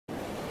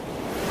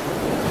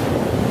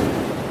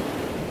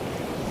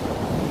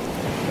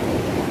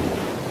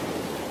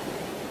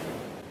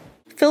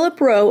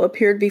Philip Rowe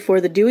appeared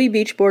before the Dewey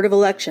Beach Board of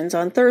Elections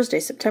on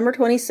Thursday, September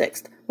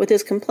 26th, with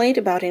his complaint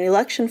about an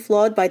election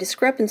flawed by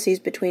discrepancies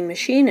between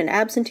machine and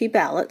absentee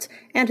ballots,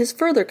 and his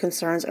further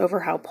concerns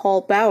over how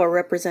Paul Bauer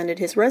represented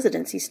his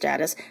residency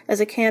status as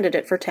a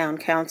candidate for town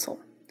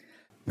council.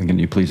 Can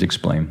you please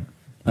explain?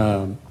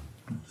 The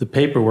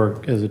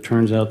paperwork, as it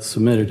turns out,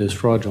 submitted is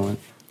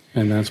fraudulent,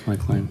 and that's my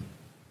claim.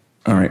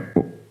 All right.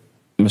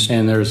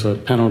 And there's a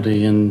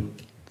penalty in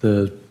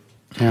the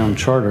town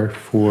charter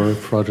for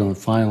fraudulent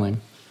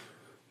filing.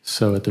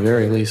 So at the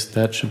very least,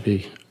 that should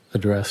be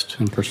addressed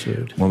and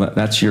pursued. Well,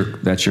 that's your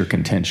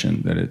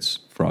contention, that it's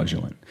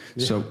fraudulent.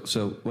 Yeah.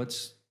 So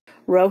let's...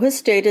 Rowe has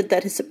stated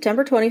that his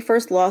September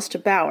 21st loss to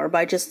Bauer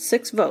by just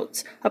 6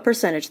 votes, a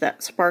percentage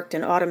that sparked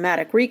an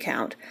automatic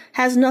recount,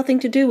 has nothing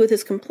to do with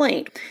his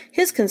complaint.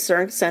 His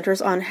concern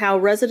centers on how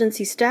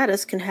residency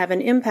status can have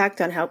an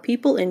impact on how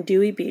people in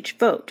Dewey Beach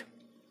vote.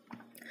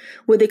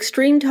 With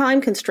extreme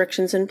time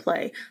constrictions in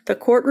play, the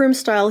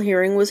courtroom-style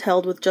hearing was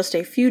held with just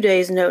a few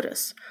days'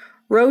 notice.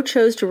 Rowe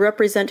chose to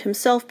represent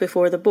himself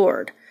before the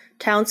board.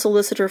 Town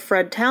Solicitor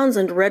Fred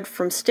Townsend read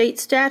from state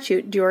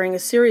statute during a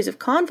series of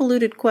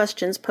convoluted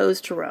questions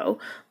posed to Rowe,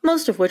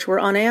 most of which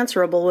were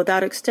unanswerable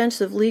without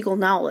extensive legal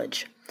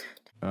knowledge.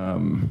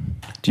 Do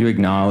you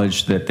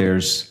acknowledge that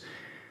there's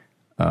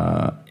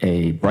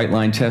a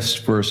bright-line test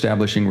for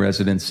establishing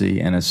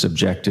residency and a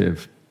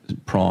subjective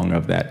prong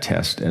of that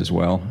test as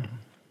well?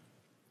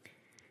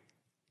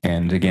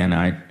 And again,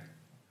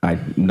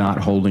 I'm not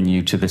holding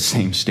you to the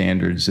same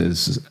standards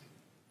as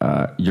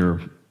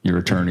your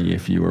attorney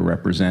if you were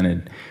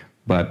represented,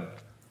 but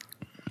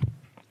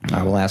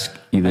I will ask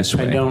you this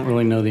way. I don't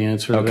really know the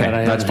answer to that.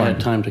 I haven't fine. had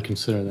time to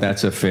consider that.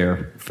 That's a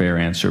fair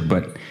answer,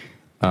 but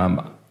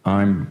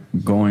I'm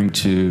going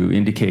to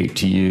indicate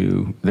to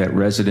you that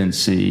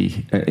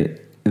residency,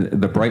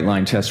 the bright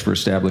line test for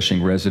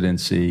establishing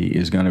residency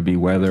is going to be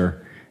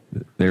whether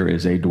there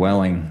is a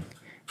dwelling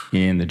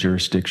in the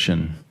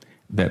jurisdiction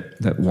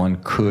that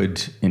one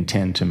could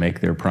intend to make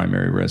their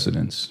primary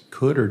residence.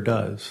 Could or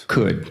does?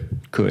 Could.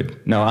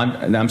 No,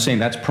 I'm saying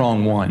that's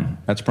prong one.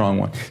 That's prong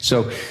one.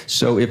 So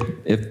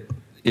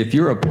if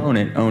your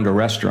opponent owned a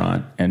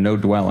restaurant and no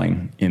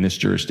dwelling in this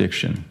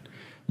jurisdiction,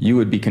 you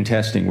would be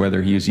contesting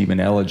whether he is even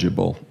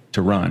eligible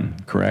to run,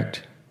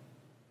 correct?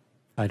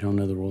 I don't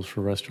know the rules for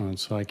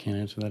restaurants, so I can't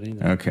answer that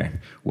either. Okay.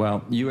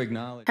 Well, you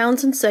acknowledge...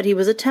 Townsend said he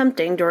was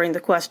attempting during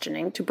the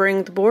questioning to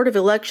bring the Board of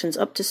Elections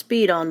up to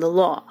speed on the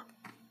law.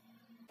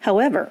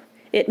 However,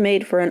 it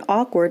made for an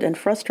awkward and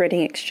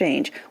frustrating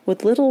exchange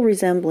with little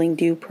resembling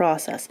due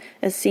process,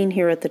 as seen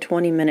here at the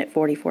 20-minute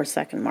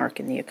 44-second mark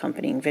in the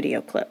accompanying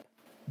video clip.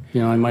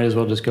 You know, I might as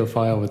well just go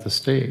file with the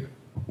state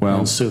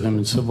and sue him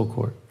in civil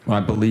court. Well,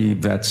 I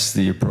believe that's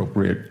the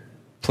appropriate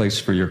place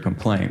for your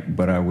complaint,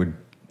 but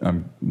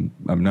I'm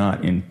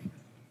not going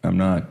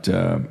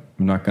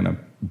to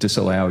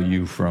disallow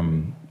you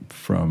from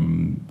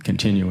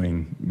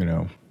continuing, you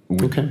know.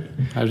 Okay.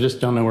 I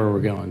just don't know where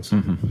we're going. So.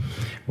 Mm-hmm.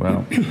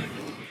 Well,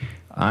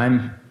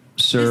 I'm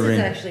serving... This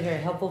is actually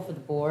very helpful for the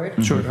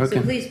board. Sure, okay.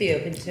 So please be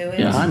open to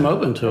it. Yeah, I'm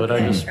open to it.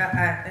 Okay. I just...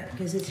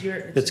 Because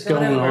It's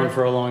going on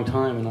for a long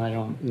time, and I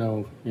don't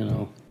know, you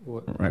know...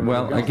 Right.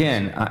 Well,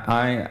 again,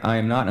 I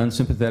am not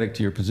unsympathetic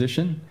to your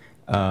position.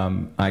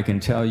 I can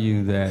tell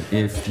you that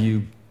if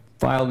you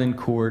filed in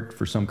court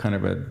for some kind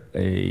of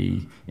a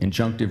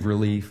injunctive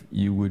relief,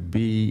 you would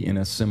be in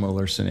a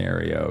similar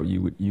scenario.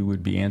 You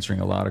would be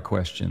answering a lot of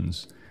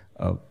questions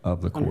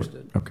of the court.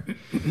 Understood. Okay.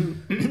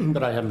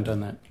 But I haven't done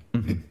that.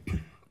 Mm-hmm.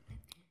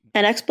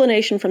 An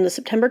explanation from the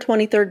September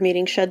 23rd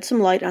meeting shed some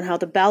light on how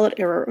the ballot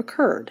error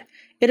occurred.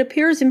 It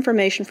appears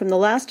information from the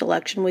last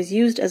election was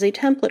used as a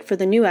template for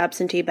the new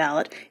absentee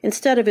ballot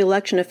instead of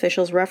election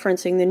officials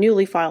referencing the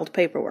newly filed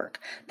paperwork.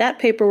 That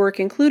paperwork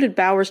included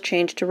Bauer's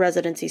change to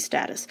residency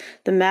status.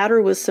 The matter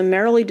was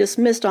summarily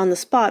dismissed on the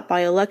spot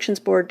by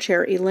Elections Board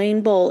Chair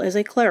Elaine Bohl as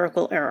a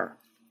clerical error.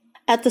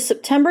 At the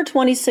September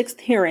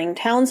 26th hearing,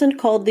 Townsend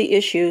called the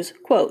issues,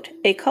 quote,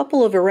 a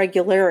couple of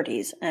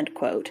irregularities, end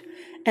quote,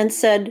 and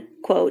said,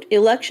 quote,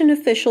 election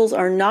officials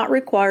are not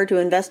required to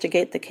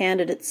investigate the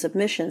candidate's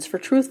submissions for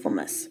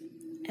truthfulness,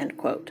 end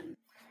quote.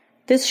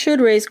 This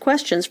should raise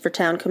questions for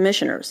town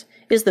commissioners.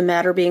 Is the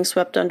matter being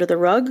swept under the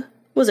rug?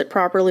 Was it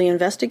properly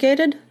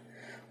investigated?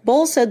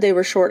 Bohl said they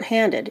were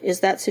short-handed.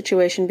 Is that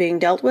situation being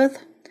dealt with?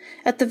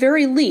 At the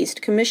very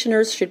least,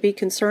 commissioners should be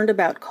concerned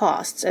about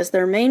costs, as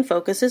their main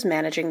focus is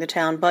managing the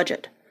town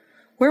budget.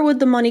 Where would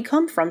the money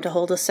come from to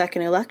hold a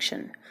second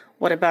election?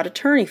 What about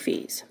attorney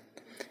fees?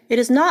 It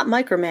is not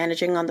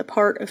micromanaging on the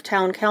part of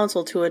town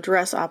council to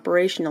address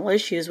operational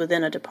issues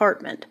within a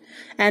department,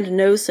 and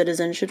no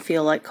citizen should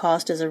feel like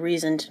cost is a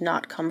reason to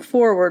not come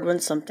forward when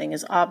something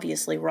is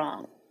obviously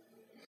wrong.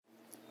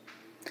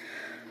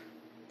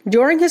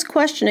 During his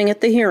questioning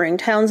at the hearing,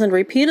 Townsend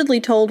repeatedly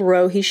told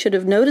Rowe he should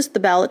have noticed the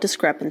ballot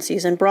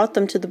discrepancies and brought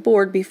them to the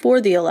board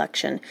before the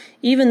election,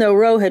 even though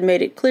Rowe had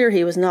made it clear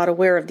he was not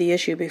aware of the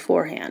issue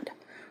beforehand.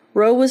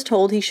 Rowe was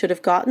told he should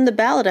have gotten the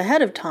ballot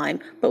ahead of time,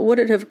 but would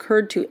it have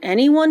occurred to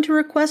anyone to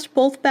request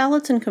both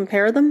ballots and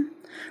compare them?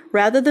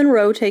 Rather than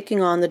Rowe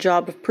taking on the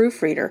job of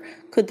proofreader,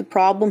 could the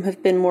problem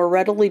have been more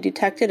readily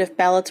detected if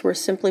ballots were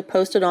simply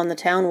posted on the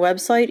town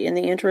website in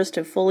the interest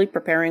of fully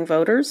preparing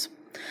voters?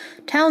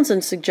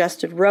 Townsend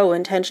suggested Rowe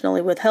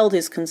intentionally withheld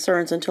his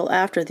concerns until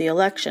after the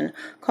election,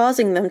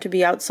 causing them to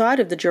be outside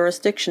of the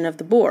jurisdiction of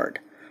the board.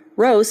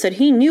 Rowe said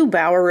he knew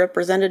Bauer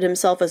represented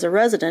himself as a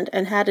resident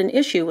and had an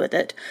issue with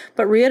it,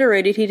 but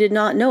reiterated he did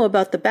not know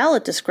about the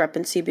ballot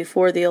discrepancy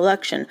before the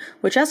election,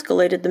 which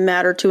escalated the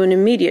matter to an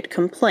immediate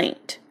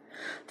complaint.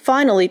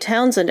 Finally,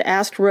 Townsend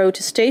asked Rowe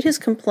to state his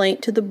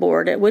complaint to the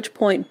board, at which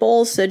point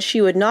Bowles said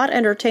she would not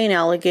entertain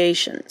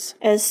allegations,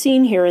 as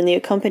seen here in the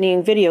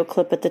accompanying video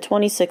clip at the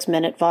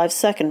 26-minute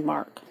 5-second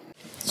mark.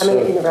 I'm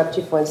going to interrupt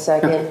you for 1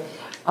 second.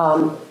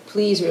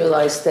 Please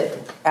realize that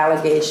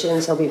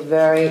allegations, I'll be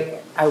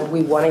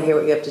we want to hear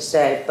what you have to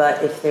say,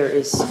 but if there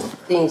is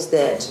things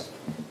that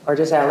are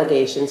just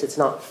allegations, it's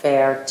not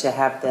fair to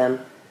have them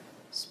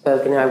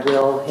spoken. I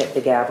will hit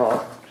the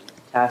gavel,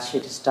 ask you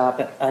to stop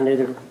it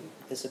under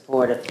the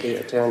support of the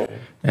attorney.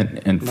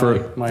 And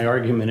for my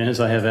argument is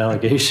I have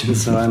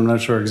allegations, so I'm not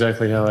sure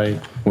exactly how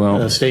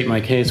I state my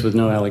case with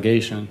no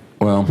allegation.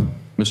 well,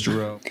 Mr.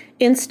 Rowe.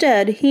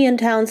 Instead, he and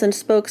Townsend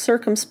spoke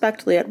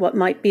circumspectly at what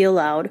might be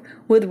allowed,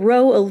 with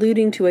Rowe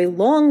alluding to a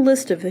long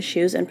list of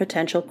issues and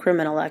potential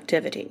criminal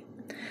activity.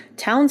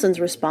 Townsend's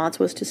response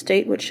was to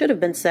state what should have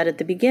been said at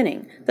the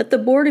beginning, that the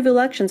Board of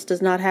Elections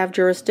does not have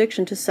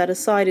jurisdiction to set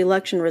aside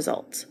election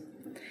results.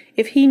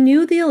 If he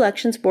knew the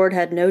Elections Board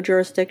had no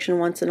jurisdiction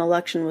once an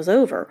election was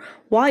over,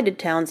 why did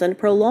Townsend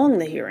prolong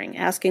the hearing,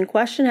 asking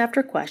question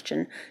after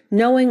question,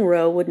 knowing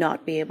Rowe would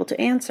not be able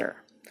to answer?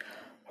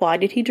 Why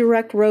did he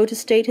direct Rowe to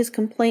state his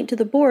complaint to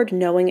the board,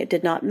 knowing it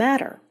did not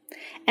matter?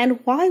 And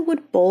why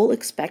would Bowles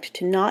expect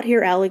to not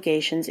hear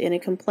allegations in a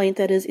complaint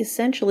that is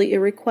essentially a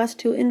request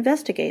to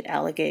investigate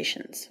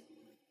allegations?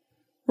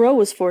 Rowe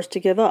was forced to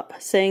give up,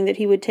 saying that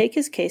he would take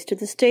his case to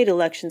the State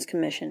Elections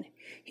Commission.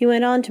 He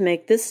went on to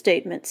make this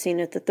statement,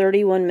 seen at the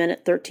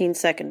 31-minute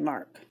 13-second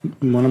mark.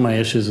 One of my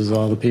issues is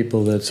all the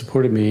people that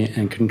supported me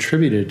and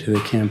contributed to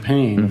the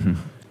campaign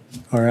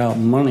are out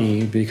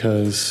money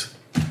because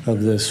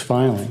of this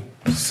filing.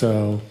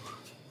 So,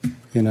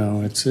 you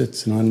know, it's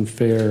an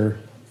unfair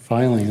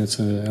filing. It's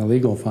an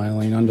illegal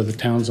filing under the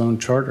town's own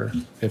charter.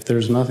 If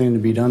there's nothing to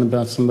be done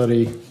about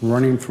somebody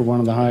running for one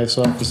of the highest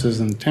offices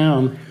in the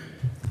town,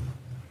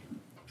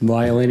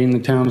 violating the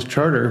town's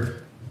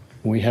charter,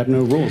 we have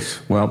no rules.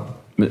 Well,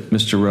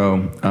 Mr.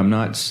 Rowe, I'm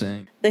not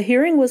saying... The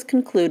hearing was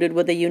concluded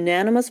with a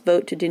unanimous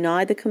vote to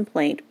deny the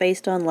complaint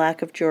based on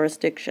lack of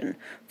jurisdiction,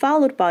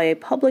 followed by a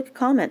public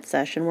comment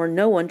session where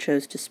no one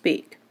chose to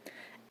speak.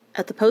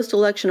 At the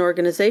post-election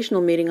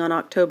organizational meeting on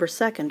October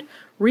 2nd,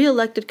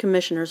 re-elected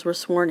commissioners were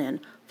sworn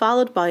in,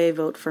 followed by a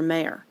vote for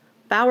mayor.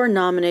 Bauer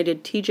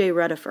nominated T.J.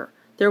 Redefer.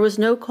 There was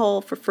no call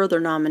for further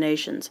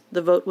nominations.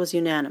 The vote was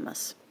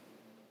unanimous.